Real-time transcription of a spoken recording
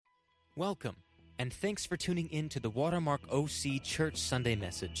Welcome, and thanks for tuning in to the Watermark OC Church Sunday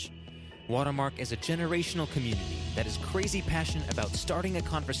Message. Watermark is a generational community that is crazy passionate about starting a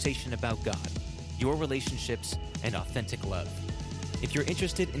conversation about God, your relationships, and authentic love. If you're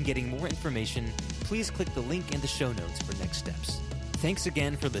interested in getting more information, please click the link in the show notes for next steps. Thanks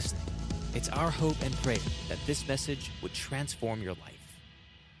again for listening. It's our hope and prayer that this message would transform your life.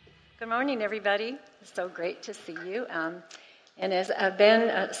 Good morning, everybody. It's so great to see you. And as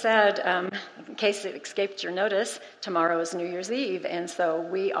Ben said, in case it escaped your notice, tomorrow is New Year's Eve. And so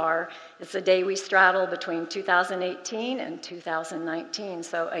it's the day we straddle between 2018 and 2019.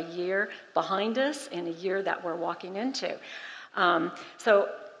 So a year behind us and a year that we're walking into. So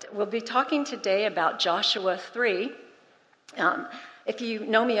we'll be talking today about Joshua 3. If you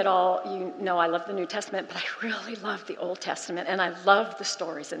know me at all, you know I love the New Testament, but I really love the Old Testament, and I love the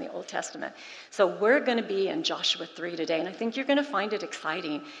stories in the Old Testament. So we're going to be in Joshua 3 today, and I think you're going to find it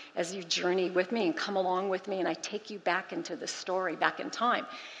exciting as you journey with me and come along with me, and I take you back into the story, back in time.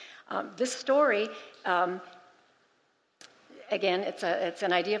 This story, again, it's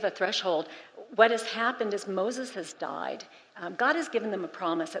an idea of a threshold. What has happened is Moses has died. God has given them a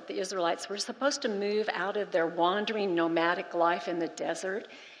promise that the Israelites were supposed to move out of their wandering nomadic life in the desert,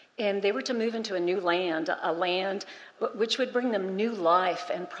 and they were to move into a new land, a land which would bring them new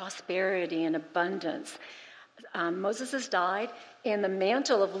life and prosperity and abundance. Moses has died, and the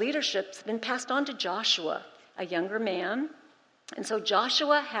mantle of leadership has been passed on to Joshua, a younger man. And so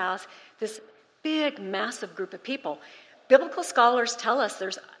Joshua has this big, massive group of people. Biblical scholars tell us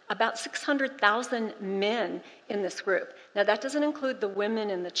there's about 600,000 men in this group. Now, that doesn't include the women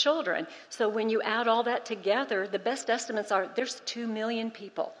and the children. So when you add all that together, the best estimates are there's 2 million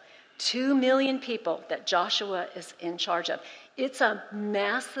people. 2 million people that Joshua is in charge of. It's a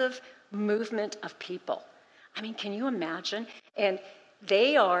massive movement of people. I mean, can you imagine? And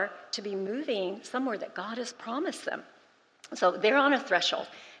they are to be moving somewhere that God has promised them. So they're on a threshold.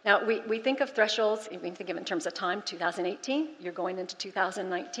 Now, we think of thresholds, we think of it in terms of time, 2018, you're going into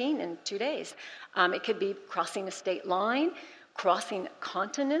 2019 in 2 days. It could be crossing a state line, crossing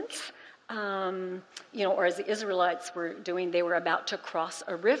continents, or as the Israelites were doing, they were about to cross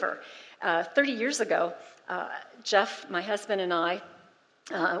a river. 30 years ago, Jeff, my husband, and I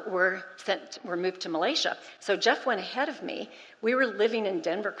were moved to Malaysia. So Jeff went ahead of me. We were living in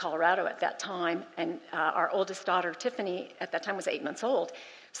Denver, Colorado at that time, and our oldest daughter, Tiffany, at that time was 8 months old.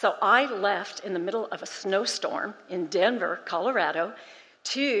 So I left in the middle of a snowstorm in Denver, Colorado,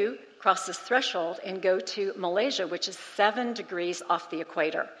 to cross this threshold and go to Malaysia, which is 7 degrees off the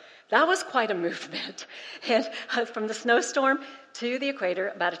equator. That was quite a movement. And from the snowstorm to the equator,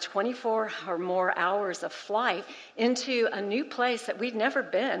 about a 24 or more hours of flight into a new place that we'd never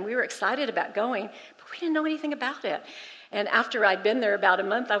been. We were excited about going, but we didn't know anything about it. And after I'd been there about a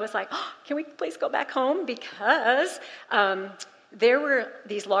month, I was like, can we please go back home? Because there were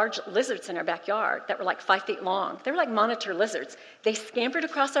these large lizards in our backyard that were like 5 feet long. They were like monitor lizards. They scampered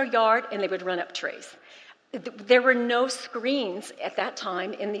across our yard, and they would run up trees. There were no screens at that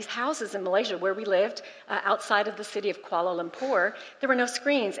time in these houses in Malaysia where we lived, outside of the city of Kuala Lumpur. There were no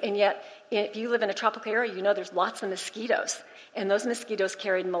screens, and yet if you live in a tropical area, you know there's lots of mosquitoes, and those mosquitoes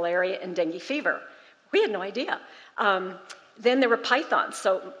carried malaria and dengue fever. We had no idea. Then there were pythons.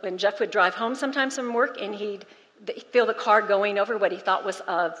 So when Jeff would drive home sometimes from work, and he'd feel the car going over what he thought was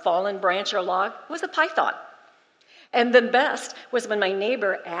a fallen branch or a log, it was a python. And the best was when my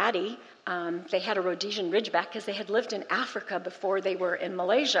neighbor, Addie, they had a Rhodesian Ridgeback because they had lived in Africa before they were in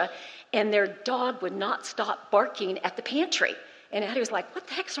Malaysia, and their dog would not stop barking at the pantry. And Addie was like, what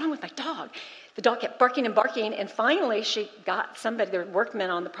the heck's wrong with my dog? The dog kept barking and barking, and finally she got somebody, their workmen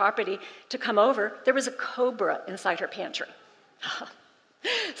on the property, to come over. There was a cobra inside her pantry.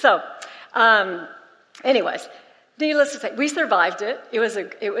 So, anyways, needless to say, we survived it. It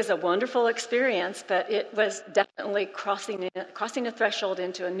was a wonderful experience, but it was definitely crossing a threshold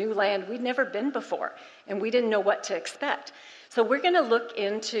into a new land we'd never been before, and we didn't know what to expect. So we're going to look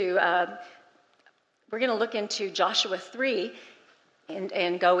into Joshua 3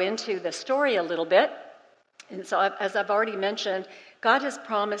 and go into the story a little bit. And so, as I've already mentioned, God has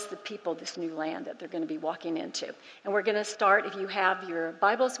promised the people this new land that they're going to be walking into. And we're going to start, if you have your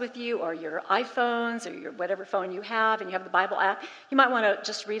Bibles with you or your iPhones or your whatever phone you have, and you have the Bible app, you might want to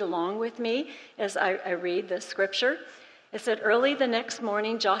just read along with me as I read the scripture. It said, early the next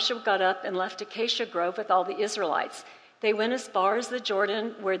morning, Joshua got up and left Acacia Grove with all the Israelites. They went as far as the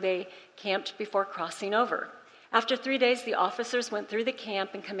Jordan, where they camped before crossing over. After 3 days, the officers went through the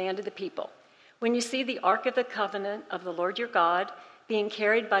camp and commanded the people, when you see the Ark of the Covenant of the Lord your God being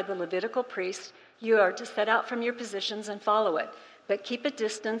carried by the Levitical priests, you are to set out from your positions and follow it. but keep a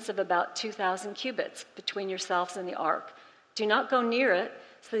distance of about 2,000 cubits between yourselves and the ark. Do not go near it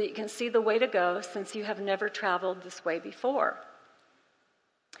so that you can see the way to go, since you have never traveled this way before."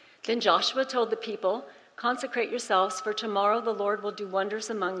 Then Joshua told the people, "Consecrate yourselves, for tomorrow the Lord will do wonders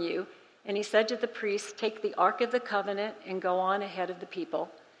among you." And he said to the priests, "Take the Ark of the Covenant and go on ahead of the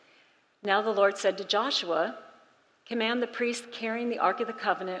people." Now the Lord said to Joshua, "Command the priests carrying the Ark of the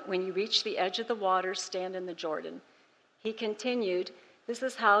Covenant, when you reach the edge of the water, stand in the Jordan." He continued, "This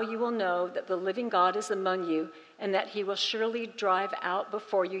is how you will know that the living God is among you, and that he will surely drive out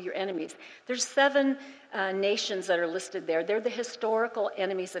before you your enemies." There's 7 nations that are listed there. They're the historical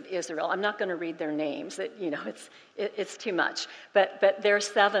enemies of Israel. I'm not going to read their names. It's too much. But there are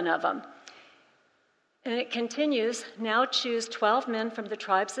 7 of them. And it continues, "Now choose 12 men from the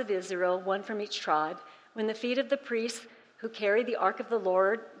tribes of Israel, 1 from each tribe. When the feet of the priests who carry the ark of the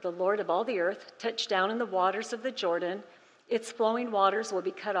Lord of all the earth, touch down in the waters of the Jordan, its flowing waters will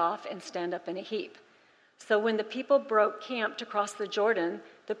be cut off and stand up in a heap." So when the people broke camp to cross the Jordan,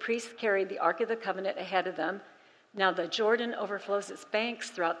 the priests carried the Ark of the Covenant ahead of them. Now the Jordan overflows its banks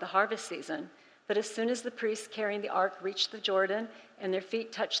throughout the harvest season. But as soon as the priests carrying the ark reached the Jordan and their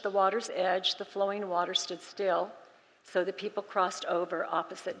feet touched the water's edge, the flowing water stood still. So the people crossed over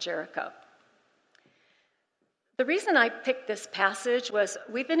opposite Jericho. The reason I picked this passage was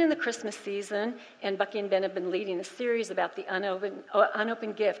we've been in the Christmas season, and Bucky and Ben have been leading a series about the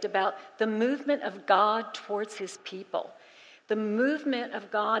unopened gift, about the movement of God towards his people. The movement of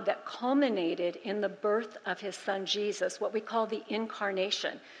God that culminated in the birth of his son Jesus, what we call the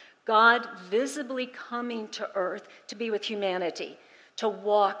incarnation. God visibly coming to earth to be with humanity, to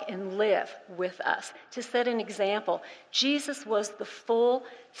walk and live with us, to set an example. Jesus was the full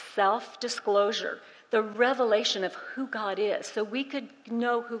self-disclosure, the revelation of who God is, so we could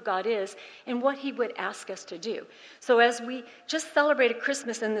know who God is and what he would ask us to do. So as we just celebrated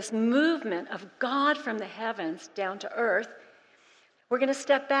Christmas in this movement of God from the heavens down to earth, we're going to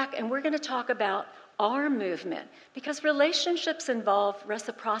step back and we're going to talk about our movement, because relationships involve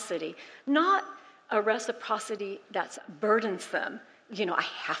reciprocity, not a reciprocity that's burdensome. I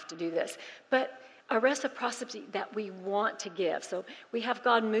have to do this, but a reciprocity that we want to give. So we have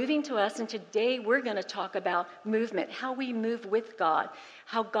God moving to us, and today we're going to talk about movement, how we move with God,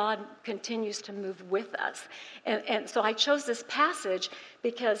 how God continues to move with us. And so I chose this passage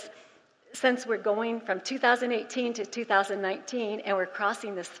because since we're going from 2018 to 2019 and we're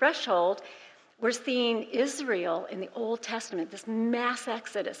crossing this threshold, we're seeing Israel in the Old Testament, this mass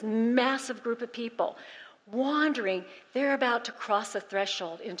exodus, massive group of people wandering. They're about to cross a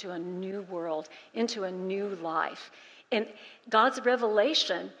threshold into a new world, into a new life. And God's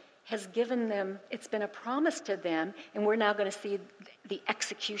revelation has given them, it's been a promise to them, and we're now going to see the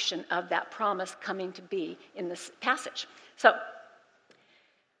execution of that promise coming to be in this passage. So,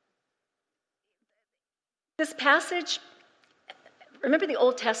 this passage, remember the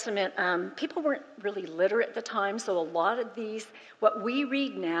Old Testament, people weren't really literate at the time, so a lot of these, what we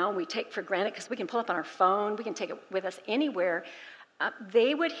read now, we take for granted because we can pull up on our phone, we can take it with us anywhere,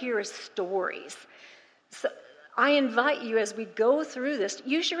 they would hear as stories. So I invite you, as we go through this,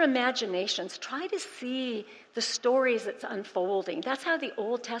 use your imaginations, try to see the stories that's unfolding. That's how the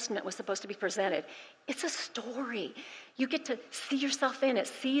Old Testament was supposed to be presented. It's a story. You get to see yourself in it,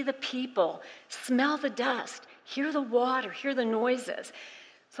 see the people, smell the dust, hear the water, hear the noises.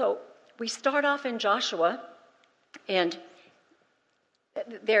 So we start off in Joshua, and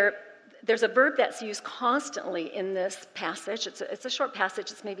there's a verb that's used constantly in this passage. It's a short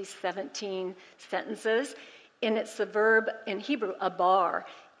passage. It's maybe 17 sentences, and it's the verb in Hebrew, abar.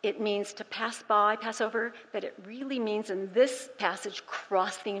 It means to pass by, pass over, but it really means in this passage,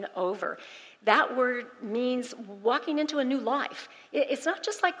 crossing over. That word means walking into a new life. It's not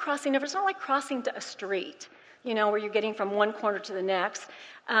just like crossing over. It's not like crossing to a street, where you're getting from one corner to the next.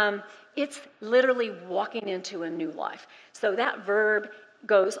 It's literally walking into a new life. So that verb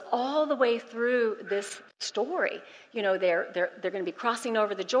goes all the way through this story. They're going to be crossing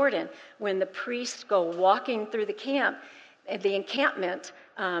over the Jordan. When the priests go walking through the encampment,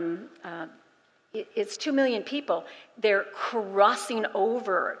 it's 2 million people. They're crossing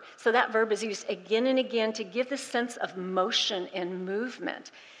over. So that verb is used again and again to give this sense of motion and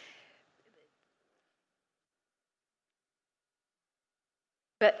movement.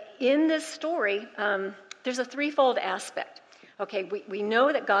 But in this story, there's a threefold aspect. Okay, we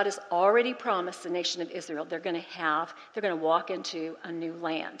know that God has already promised the nation of Israel they're going to walk into a new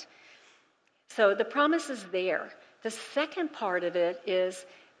land. So the promise is there. The second part of it is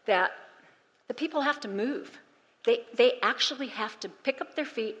that the people have to move. They actually have to pick up their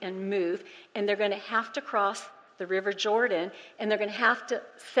feet and move, and they're going to have to cross the River Jordan, and they're going to have to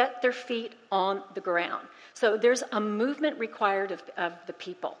set their feet on the ground. So there's a movement required of the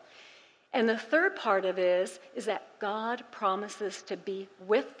people. And the third part of it is that God promises to be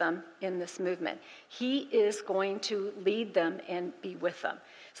with them in this movement. He is going to lead them and be with them.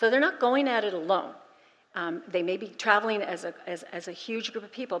 So they're not going at it alone. They may be traveling as a huge group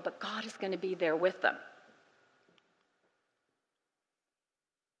of people, but God is going to be there with them.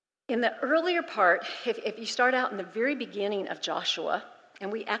 In the earlier part, if you start out in the very beginning of Joshua,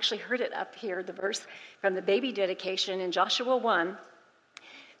 and we actually heard it up here, the verse from the baby dedication in Joshua 1,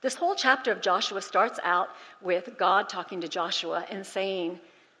 this whole chapter of Joshua starts out with God talking to Joshua and saying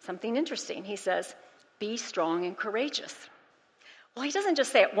something interesting. He says, "Be strong and courageous." Well, he doesn't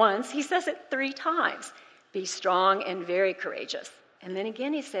just say it once, he says it 3 times. Be strong and very courageous. And then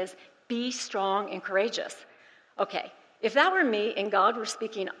again he says, be strong and courageous. Okay, if that were me and God were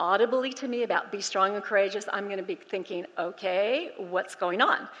speaking audibly to me about be strong and courageous, I'm going to be thinking, okay, what's going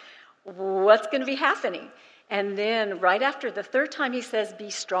on? What's going to be happening? And then right after the 3rd time he says, be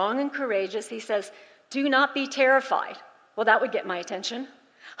strong and courageous, he says, do not be terrified. Well, that would get my attention.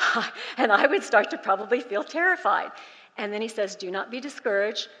 And I would start to probably feel terrified. And then he says, do not be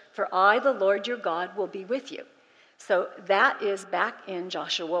discouraged, for I, the Lord your God, will be with you. So that is back in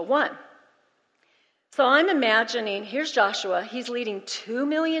Joshua 1. So I'm imagining, here's Joshua, he's leading 2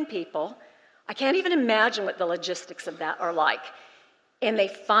 million people. I can't even imagine what the logistics of that are like. And they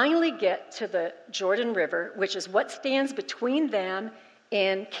finally get to the Jordan River, which is what stands between them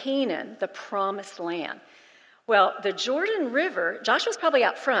and Canaan, the promised land. Well, the Jordan River, Joshua's probably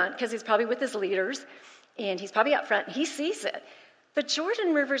out front because he's probably with his leaders, and he's probably out front. He sees it. The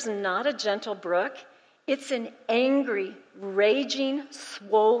Jordan River's not a gentle brook. It's an angry, raging,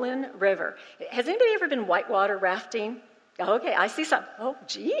 swollen river. Has anybody ever been whitewater rafting? Okay, I see some. Oh,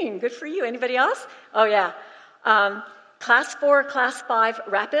 Jean, good for you. Anybody else? Oh, yeah. Class 4, Class 5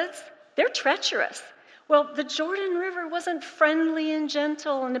 rapids, they're treacherous. Well, the Jordan River wasn't friendly and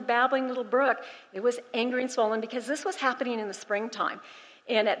gentle and a babbling little brook. It was angry and swollen because this was happening in the springtime.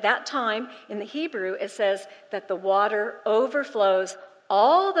 And at that time, in the Hebrew, it says that the water overflows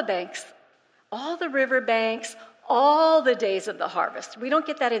all the banks, all the river banks, all the days of the harvest. We don't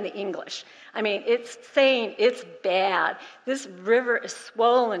get that in the English. I mean, it's saying it's bad. This river is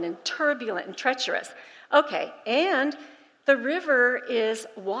swollen and turbulent and treacherous. Okay, and the river is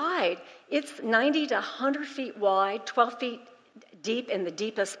wide. It's 90 to 100 feet wide, 12 feet deep in the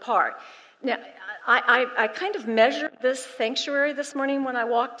deepest part. Now, I kind of measured this sanctuary this morning when I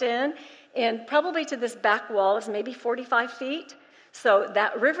walked in, and probably to this back wall is maybe 45 feet. So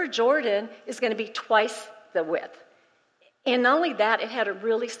that River Jordan is going to be twice the width. And not only that, it had a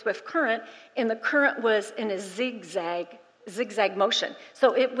really swift current, and the current was in a zigzag motion.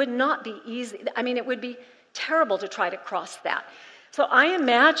 So it would not be easy. I mean, it would be terrible to try to cross that. So I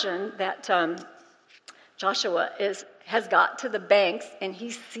imagine that Joshua has got to the banks, and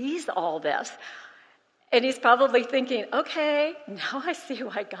he sees all this. And he's probably thinking, okay, now I see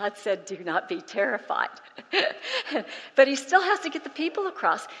why God said, do not be terrified. But he still has to get the people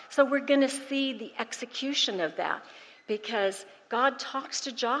across. So we're going to see the execution of that, because God talks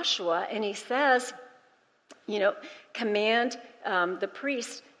to Joshua and he says, command the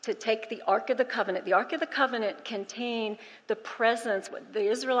priests to take the Ark of the Covenant. The Ark of the Covenant contained the presence, what the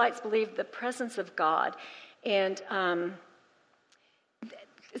Israelites believed, the presence of God. And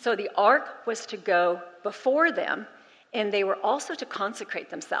so the Ark was to go before them, and they were also to consecrate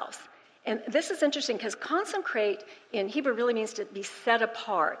themselves. And this is interesting because consecrate in Hebrew really means to be set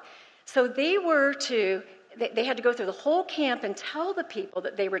apart. So they had to go through the whole camp and tell the people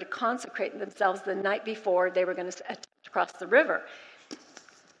that they were to consecrate themselves the night before they were going to cross the river.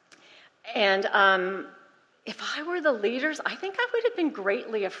 And if I were the leaders, I think I would have been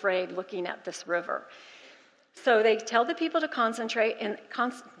greatly afraid looking at this river. So they tell the people to concentrate.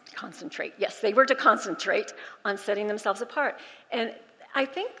 Yes, they were to concentrate on setting themselves apart. And I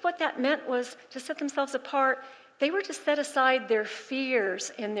think what that meant was to set themselves apart. They were to set aside their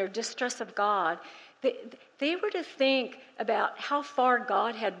fears and their distrust of God. They were to think about how far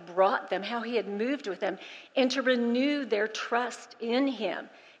God had brought them, how he had moved with them, and to renew their trust in him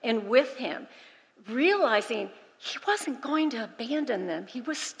and with him, realizing he wasn't going to abandon them. He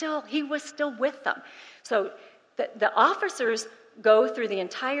was still with them. So the officers go through the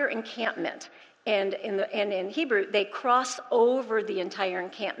entire encampment, and in Hebrew, they cross over the entire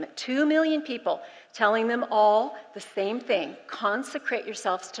encampment. 2 million people telling them all the same thing: consecrate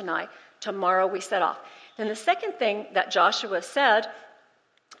yourselves tonight. Tomorrow we set off. Then the second thing that Joshua said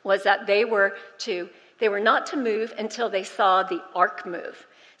was that they were not to move until they saw the ark move.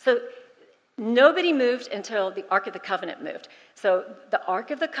 So nobody moved until the Ark of the Covenant moved. So the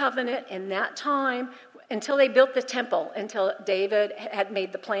Ark of the Covenant in that time, until they built the temple, until David had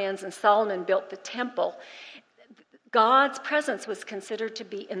made the plans and Solomon built the temple, God's presence was considered to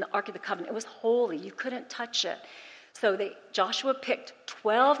be in the Ark of the Covenant. It was holy. You couldn't touch it. So Joshua picked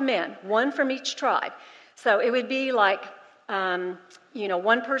 12 men, one from each tribe. So it would be like,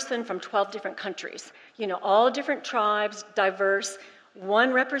 one person from 12 different countries. All different tribes, diverse,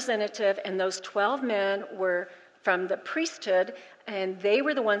 one representative, and those 12 men were from the priesthood, and they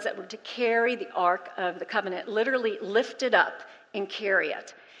were the ones that were to carry the Ark of the Covenant, literally lift it up and carry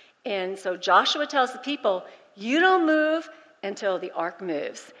it. And so Joshua tells the people, you don't move until the Ark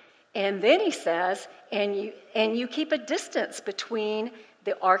moves. And then he says, and you keep a distance between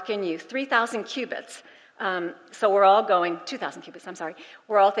the Ark and you, 3,000 cubits. So we're all going, 2,000 cubits, I'm sorry.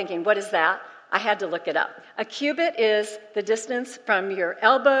 We're all thinking, what is that? I had to look it up. A cubit is the distance from your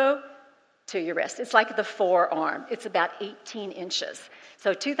elbow to your wrist. It's like the forearm. It's about 18 inches.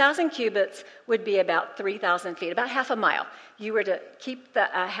 So 2,000 cubits would be about 3,000 feet, about half a mile. You were to keep the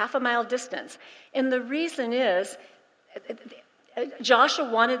half a mile distance. And the reason is, Joshua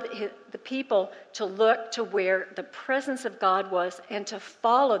wanted the people to look to where the presence of God was and to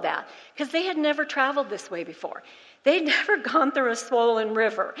follow that, because they had never traveled this way before. They'd never gone through a swollen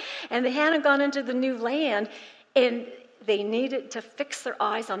river, and they hadn't gone into the new land, and they needed to fix their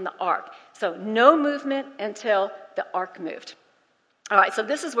eyes on the Ark. So no movement until the Ark moved. All right, so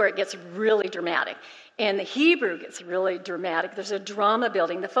this is where it gets really dramatic. And the Hebrew gets really dramatic. There's a drama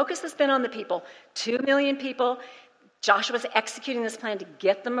building. The focus has been on the people, 2 million people. Joshua's executing this plan to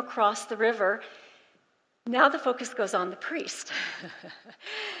get them across the river. Now the focus goes on the priest.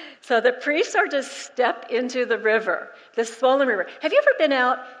 So the priests are to step into the river, the swollen river. Have you ever been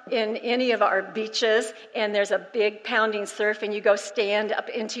out in any of our beaches and there's a big pounding surf and you go stand up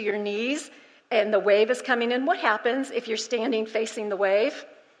into your knees and the wave is coming in? What happens if you're standing facing the wave?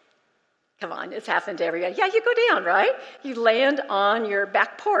 Come on, it's happened to everybody. Yeah, you go down, right? You land on your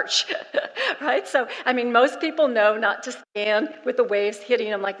back porch, right? So, most people know not to stand with the waves hitting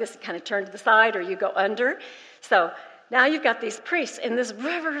them like this, kind of turn to the side, or you go under. So now you've got these priests, and this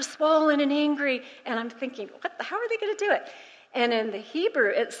river is swollen and angry, and I'm thinking, how are they going to do it? And in the Hebrew,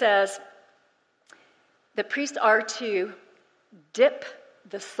 it says the priests are to dip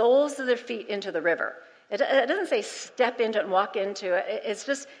the soles of their feet into the river. It doesn't say step into it and walk into it. It's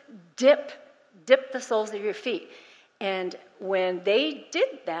just dip the soles of your feet. And when they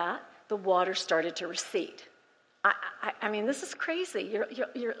did that, the water started to recede. This is crazy.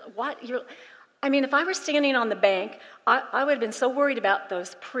 If I were standing on the bank, I would have been so worried about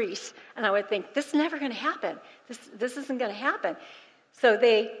those priests, and I would think, this is never going to happen. This isn't going to happen. So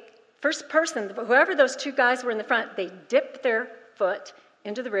first person, whoever those two guys were in the front, they dipped their foot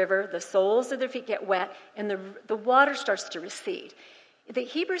into the river, the soles of their feet get wet, and the water starts to recede. The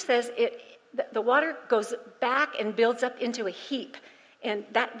Hebrew says the water goes back and builds up into a heap. And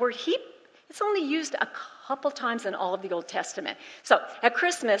that word heap, it's only used a couple times in all of the Old Testament. So at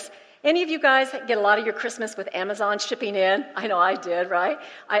Christmas, any of you guys get a lot of your Christmas with Amazon shipping in? I know I did, right?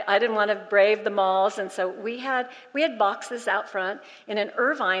 I didn't want to brave the malls, and so we had boxes out front, and in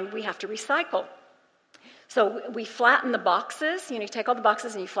Irvine, we have to recycle. So we flatten the boxes. You take all the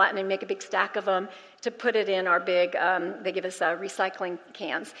boxes and you flatten and make a big stack of them to put it in our big, they give us recycling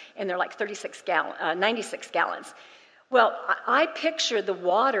cans, and they're like 96 gallons. Well, I picture the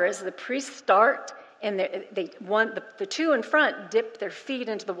water as the priests start, and the two in front dip their feet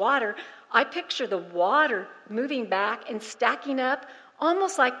into the water. I picture the water moving back and stacking up,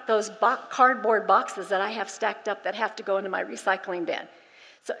 almost like those cardboard boxes that I have stacked up that have to go into my recycling bin.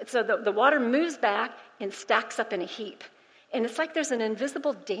 So the water moves back and stacks up in a heap. And it's like there's an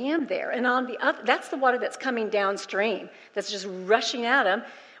invisible dam there. And on the other, that's the water that's coming downstream, that's just rushing at them.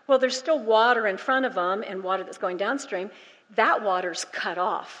 Well, there's still water in front of them and water that's going downstream. That water's cut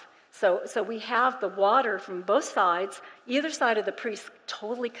off. So we have the water from both sides, either side of the priest,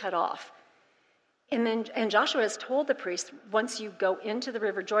 totally cut off. And Joshua has told the priests, once you go into the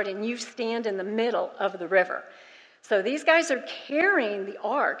River Jordan, you stand in the middle of the river. So these guys are carrying the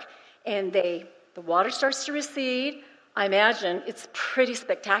ark, and the water starts to recede. I imagine it's pretty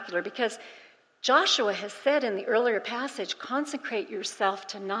spectacular because Joshua has said in the earlier passage, consecrate yourself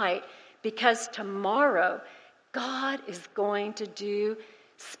tonight because tomorrow God is going to do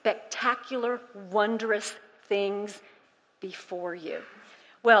spectacular, wondrous things before you.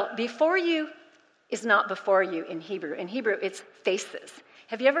 Well, before you is not before you in Hebrew. In Hebrew, it's faces.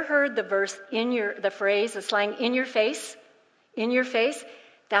 Have you ever heard the phrase, the slang, in your face? In your face?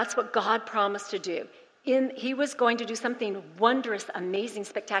 That's what God promised to do. He was going to do something wondrous, amazing,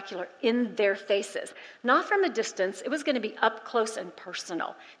 spectacular in their faces. Not from a distance. It was going to be up close and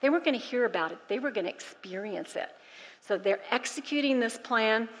personal. They weren't going to hear about it. They were going to experience it. So they're executing this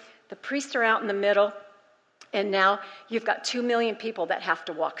plan. The priests are out in the middle. And now you've got 2 million people that have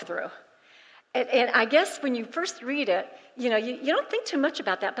to walk through. And I guess when you first read it, you don't think too much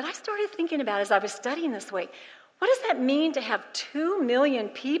about that. But I started thinking about it as I was studying this week. What does that mean to have 2 million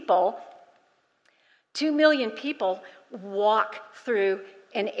people walk through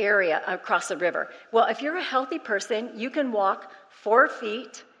an area across a river? Well, if you're a healthy person, you can walk 4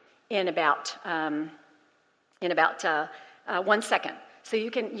 feet in about 1 second. So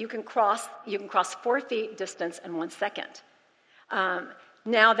you can cross 4 feet distance in 1 second.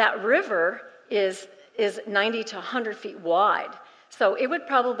 Now that river is 90 to 100 feet wide. So it would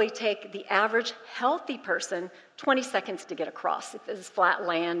probably take the average healthy person 20 seconds to get across. If it's flat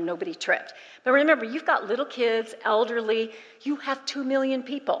land, nobody tripped. But remember, you've got little kids, elderly, you have 2 million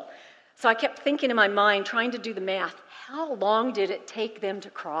people. So I kept thinking in my mind, trying to do the math, how long did it take them to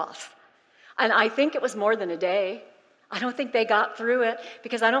cross? And I think it was more than a day. I don't think they got through it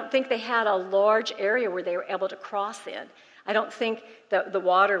because I don't think they had a large area where they were able to cross in. I don't think the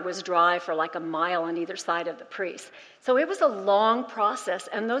water was dry for like a mile on either side of the priest. So it was a long process,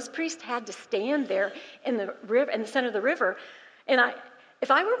 and those priests had to stand there in the river, in the center of the river. And if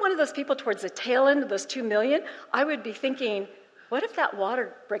I were one of those people towards the tail end of those 2 million, I would be thinking, what if that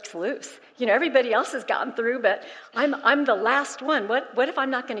water breaks loose? Everybody else has gotten through, but I'm the last one. What if I'm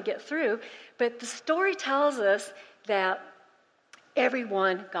not going to get through? But the story tells us that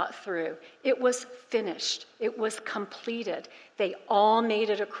everyone got through. It was finished. It was completed. They all made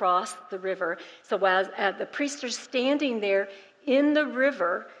it across the river. So as the priests are standing there in the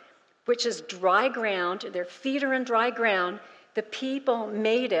river, which is dry ground, their feet are in dry ground, the people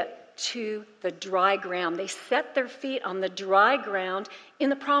made it to the dry ground. They set their feet on the dry ground in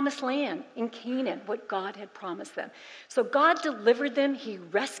the promised land, in Canaan, what God had promised them. So God delivered them. He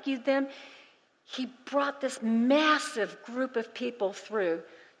rescued them. He brought this massive group of people through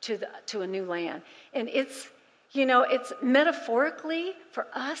to a new land. And it's metaphorically for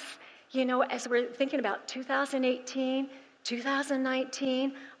us, as we're thinking about 2018,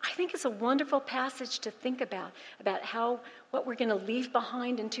 2019, I think it's a wonderful passage to think about what we're going to leave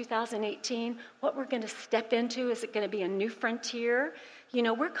behind in 2018, what we're going to step into. Is it going to be a new frontier?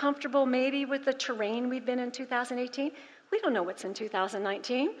 We're comfortable maybe with the terrain we've been in 2018. We don't know what's in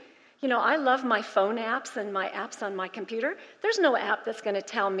 2019. I love my phone apps and my apps on my computer. There's no app that's going to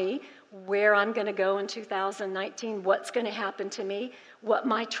tell me where I'm going to go in 2019, what's going to happen to me, what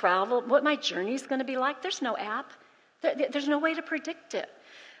my journey is going to be like. There's no app. There's no way to predict it.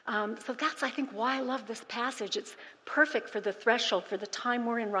 So that's, I think, why I love this passage. It's perfect for the threshold, for the time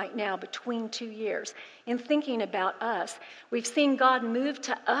we're in right now, between 2 years. In thinking about us, we've seen God move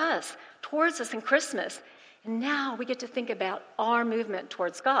to us, towards us in Christmas. And now we get to think about our movement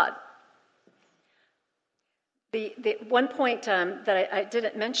towards God. The one point that I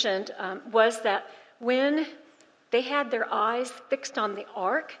didn't mention was that when they had their eyes fixed on the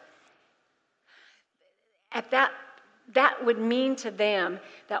ark, that would mean to them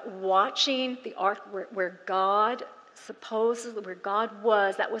that watching the ark where God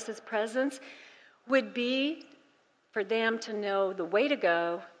was, that was his presence, would be for them to know the way to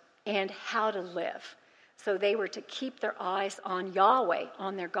go and how to live. So they were to keep their eyes on Yahweh,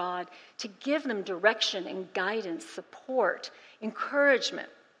 on their God, to give them direction and guidance, support, encouragement.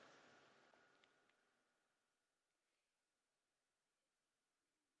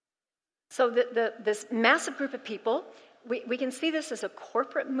 So this massive group of people, we can see this as a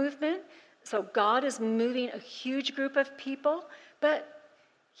corporate movement. So God is moving a huge group of people. But,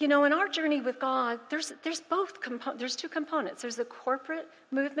 in our journey with God, there's two components. There's a corporate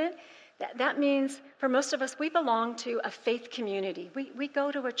movement. That means for most of us, we belong to a faith community. We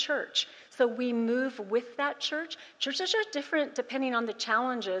go to a church, so we move with that church. Churches are different depending on the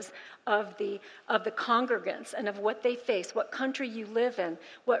challenges of the congregants and of what they face, what country you live in,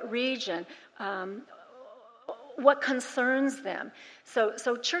 what region, what concerns them.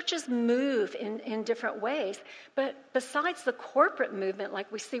 So churches move in different ways. But besides the corporate movement,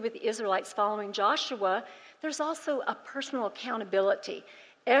 like we see with the Israelites following Joshua, there's also a personal accountability.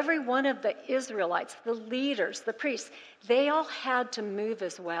 Every one of the Israelites, the leaders, the priests, they all had to move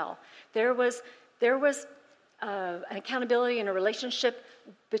as well. There was an accountability and a relationship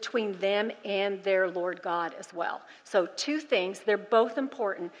between them and their Lord God as well. So two things, they're both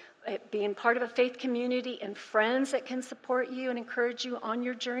important. being part of a faith community and friends that can support you and encourage you on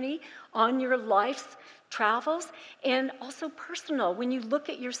your journey, on your life's travels, and also personal. When you look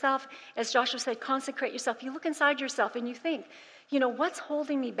at yourself, as Joshua said, consecrate yourself. You look inside yourself and you think, what's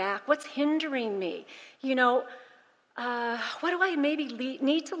holding me back? What's hindering me? What do I maybe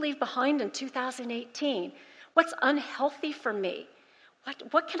need to leave behind in 2018? What's unhealthy for me?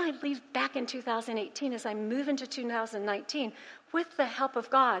 What can I leave back in 2018 as I move into 2019 with the help of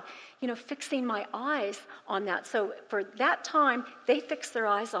God, fixing my eyes on that. So for that time, they fixed their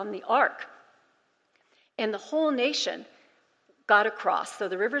eyes on the ark. And the whole nation got across. So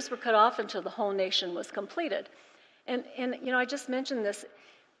the rivers were cut off until the whole nation was completed. And I just mentioned this,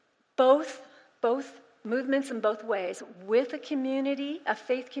 both movements in both ways, with a community, a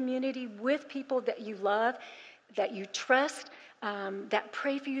faith community, with people that you love, that you trust, that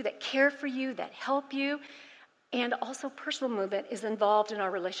pray for you, that care for you, that help you, and also personal movement is involved in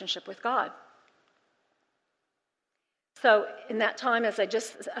our relationship with God. So in that time, as I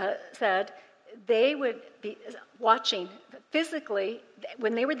just said, they would be watching physically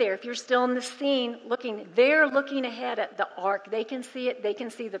when they were there. If you're still in the scene they're looking ahead at the ark. They can see it. They can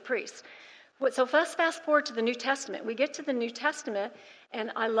see the priests. So let's fast forward to the New Testament. We get to the New Testament,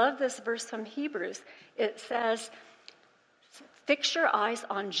 and I love this verse from Hebrews. It says, "Fix your eyes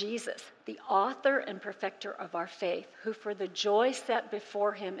on Jesus, the author and perfecter of our faith, who for the joy set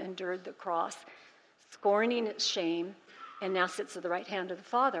before him endured the cross, scorning its shame, and now sits at the right hand of the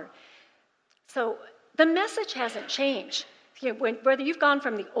Father." So the message hasn't changed. Whether you've gone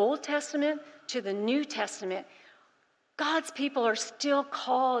from the Old Testament to the New Testament, God's people are still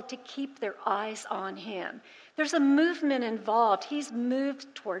called to keep their eyes on him. There's a movement involved. He's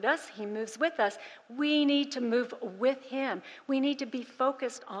moved toward us. He moves with us. We need to move with him. We need to be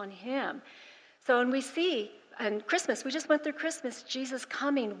focused on him. So when we see, and Christmas, we just went through Christmas, Jesus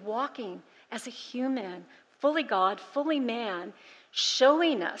coming, walking as a human, fully God, fully man,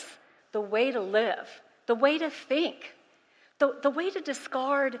 showing us the way to live, the way to think, the way to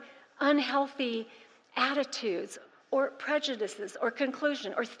discard unhealthy attitudes or prejudices or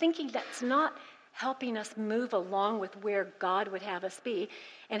conclusion or thinking that's not helping us move along with where God would have us be.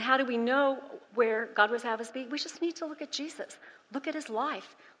 And how do we know where God would have us be? We just need to look at Jesus, look at his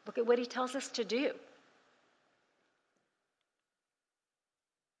life, look at what he tells us to do.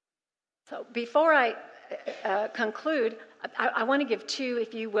 So before I conclude, I want to give two,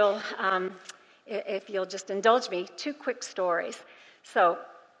 if you will, if you'll just indulge me, two quick stories. So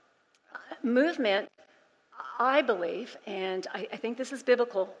movement, I believe, and I think this is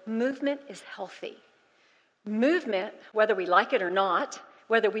biblical, movement is healthy. Movement, whether we like it or not,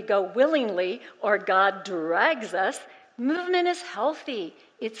 whether we go willingly or God drags us, movement is healthy.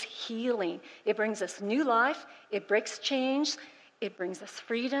 It's healing. It brings us new life. It breaks chains. It brings us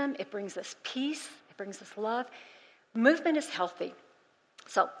freedom. It brings us peace. It brings us love. Movement is healthy.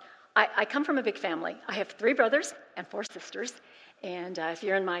 So I come from a big family. I have 3 brothers and 4 sisters. And if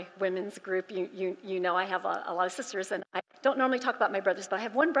you're in my women's group, you know I have a lot of sisters. And I don't normally talk about my brothers, but I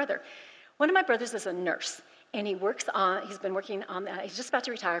have one brother. One of my brothers is a nurse. And he's been working on, he's just about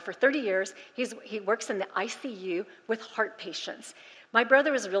to retire for 30 years. He works in the ICU with heart patients. My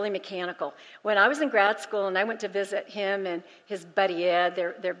brother was really mechanical. When I was in grad school and I went to visit him and his buddy Ed,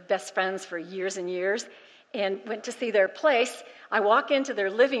 they're best friends for years and years, and went to see their place, I walk into their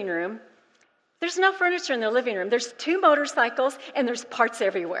living room. There's no furniture in their living room. There's 2 motorcycles and there's parts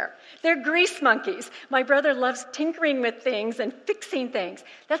everywhere. They're grease monkeys. My brother loves tinkering with things and fixing things.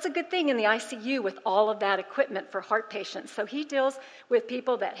 That's a good thing in the ICU with all of that equipment for heart patients. So he deals with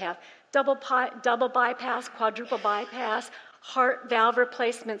people that have double bypass, quadruple bypass, heart valve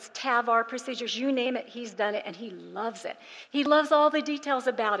replacements, TAVR procedures, you name it, he's done it, and he loves it. He loves all the details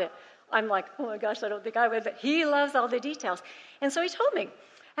about it. I'm like, oh my gosh, I don't think I would, but he loves all the details. And so he told me,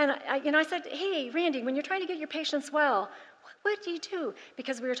 and I said, hey, Randy, when you're trying to get your patients well, what do you do?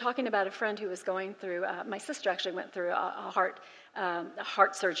 Because we were talking about a friend who was going through, my sister actually went through a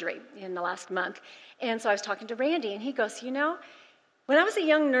heart surgery in the last month. And so I was talking to Randy, and he goes, when I was a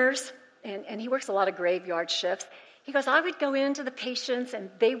young nurse, and he works a lot of graveyard shifts, he goes, I would go into the patients, and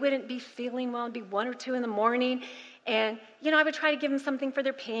they wouldn't be feeling well. It'd be 1 or 2 in the morning. And, I would try to give them something for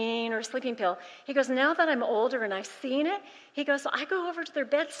their pain or a sleeping pill. He goes, now that I'm older and I've seen it, he goes, so I go over to their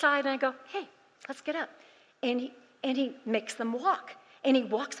bedside and I go, hey, let's get up. And he makes them walk. And he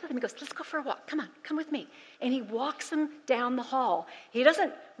walks with him. He goes, let's go for a walk. Come on, come with me. And he walks him down the hall. He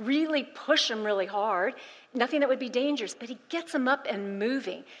doesn't really push him really hard, nothing that would be dangerous, but he gets him up and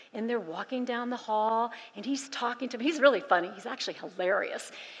moving. And they're walking down the hall, and he's talking to him. He's really funny. He's actually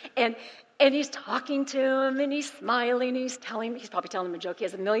hilarious. And he's talking to him, and he's smiling. He's probably telling him a joke. He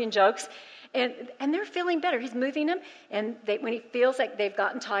has a million jokes. And they're feeling better. He's moving them. And when he feels like they've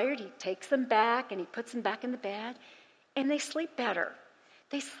gotten tired, he takes them back, and he puts them back in the bed. And they sleep better.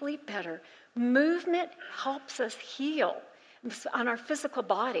 They sleep better. Movement helps us heal on our physical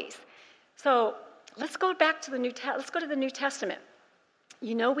bodies. So let's go back to let's go to the New Testament.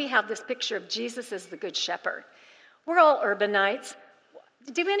 You know, we have this picture of Jesus as the Good Shepherd. We're all urbanites.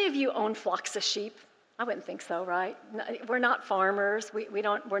 Do any of you own flocks of sheep? I wouldn't think so, right? We're not farmers. We're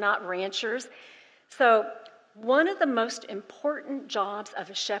not ranchers. So one of the most important jobs of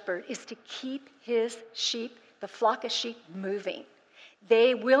a shepherd is to keep his sheep, the flock of sheep, moving.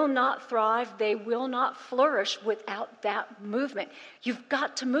 They will not thrive. They will not flourish without that movement. You've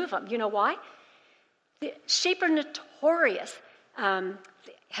got to move them. You know why? The sheep are notorious,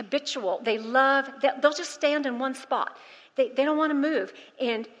 habitual. They'll just stand in one spot. They don't want to move.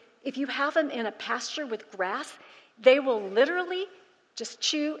 And if you have them in a pasture with grass, they will literally just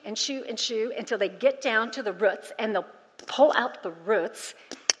chew and chew and chew until they get down to the roots, and they'll pull out the roots.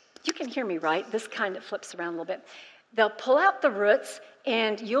 You can hear me, right? This kind of flips around a little bit. They'll pull out the roots,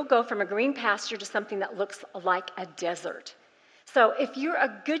 and you'll go from a green pasture to something that looks like a desert. So if you're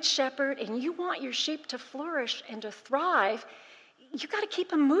a good shepherd and you want your sheep to flourish and to thrive, you got to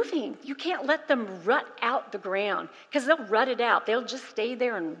keep them moving. You can't let them rut out the ground, because they'll rut it out. They'll just stay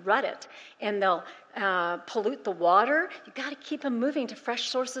there and rut it, and they'll pollute the water. You got to keep them moving to fresh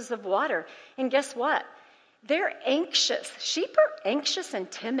sources of water. And guess what? They're anxious. Sheep are anxious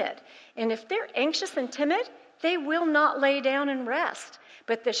and timid. And if they're anxious and timid, they will not lay down and rest.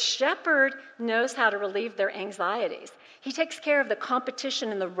 But the shepherd knows how to relieve their anxieties. He takes care of the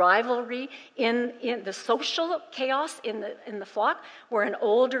competition and the rivalry in the social chaos in the flock, where an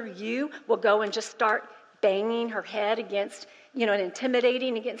older ewe will go and just start banging her head against, and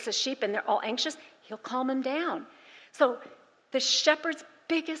intimidating against the sheep, and they're all anxious. He'll calm them down. So the shepherd's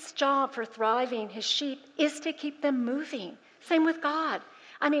biggest job for thriving his sheep is to keep them moving. Same with God.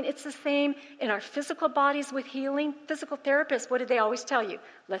 I mean, it's the same in our physical bodies with healing. Physical therapists, what do they always tell you?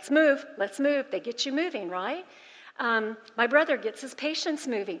 Let's move, let's move. They get you moving, right? My brother gets his patients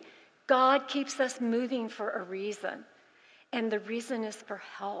moving. God keeps us moving for a reason. And the reason is for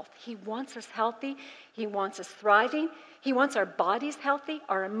health. He wants us healthy. He wants us thriving. He wants our bodies healthy,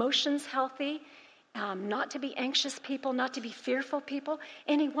 our emotions healthy, not to be anxious people, not to be fearful people.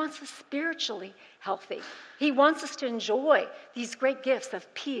 And he wants us spiritually healthy. He wants us to enjoy these great gifts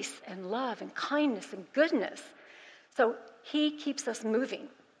of peace and love and kindness and goodness. So he keeps us moving.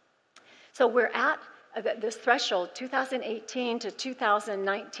 So we're at this threshold, 2018 to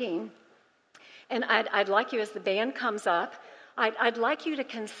 2019. And I'd like you, as the band comes up, I'd like you to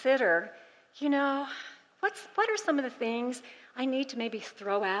consider, what are some of the things I need to maybe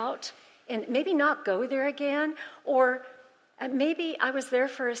throw out and maybe not go there again? Or maybe I was there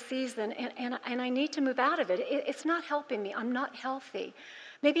for a season and I need to move out of it. It's not helping me. I'm not healthy.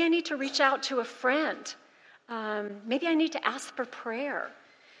 Maybe I need to reach out to a friend. Maybe I need to ask for prayer.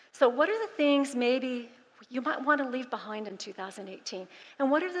 So what are the things maybe you might want to leave behind in 2018? And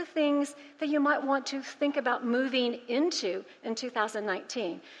what are the things that you might want to think about moving into in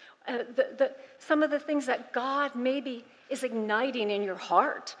 2019? Some of the things that God maybe is igniting in your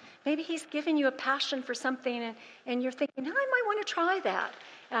heart. Maybe he's given you a passion for something and you're thinking, I might want to try that.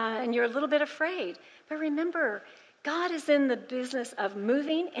 And you're a little bit afraid. But remember, God is in the business of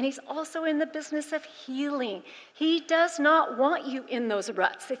moving, and he's also in the business of healing. He does not want you in those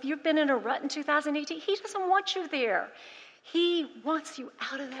ruts. If you've been in a rut in 2018, he doesn't want you there. He wants you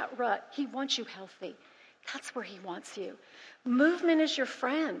out of that rut. He wants you healthy. That's where he wants you. Movement is your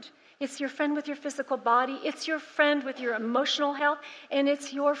friend. It's your friend with your physical body. It's your friend with your emotional health, and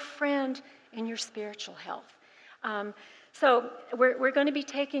it's your friend in your spiritual health. So we're going to be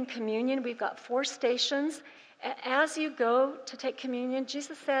taking communion. We've got 4 stations. As you go to take communion,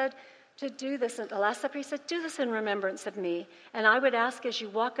 Jesus said to do this. At the Last Supper, he said, do this in remembrance of me. And I would ask as you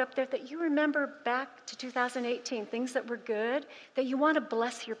walk up there that you remember back to 2018, things that were good, that you want to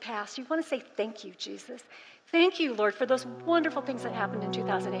bless your past. You want to say, thank you, Jesus. Thank you, Lord, for those wonderful things that happened in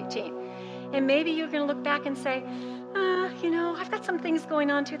 2018. And maybe you're going to look back and say, I've got some things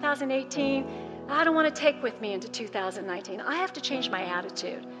going on in 2018 I don't want to take with me into 2019. I have to change my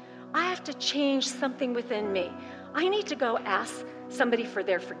attitude. I have to change something within me. I need to go ask somebody for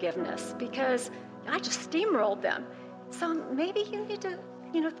their forgiveness because I just steamrolled them. So maybe you need to,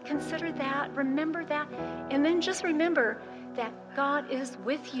 consider that, remember that, and then just remember that God is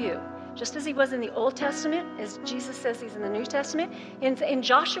with you. Just as he was in the Old Testament, as Jesus says he's in the New Testament. In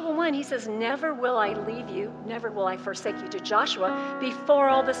Joshua 1, he says, never will I leave you, never will I forsake you, to Joshua, before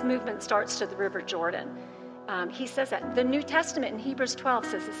all this movement starts to the River Jordan. He says that. The New Testament in Hebrews 12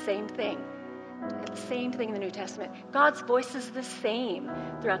 says the same thing. The same thing in the New Testament. God's voice is the same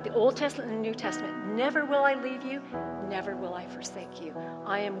throughout the Old Testament and the New Testament. Never will I leave you, never will I forsake you.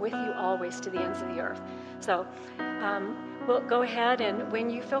 I am with you always to the ends of the earth. So we'll go ahead, and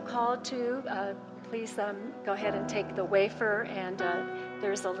when you feel called to, please go ahead and take the wafer, and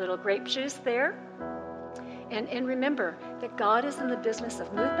there's a little grape juice there. And remember that God is in the business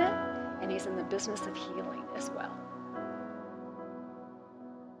of movement, and he's in the business of healing as well.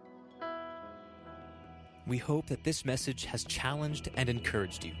 We hope that this message has challenged and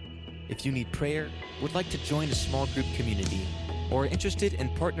encouraged you. If you need prayer, would like to join a small group community, or are interested in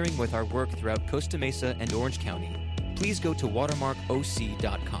partnering with our work throughout Costa Mesa and Orange County, please go to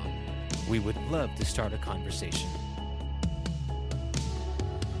watermarkoc.com. We would love to start a conversation.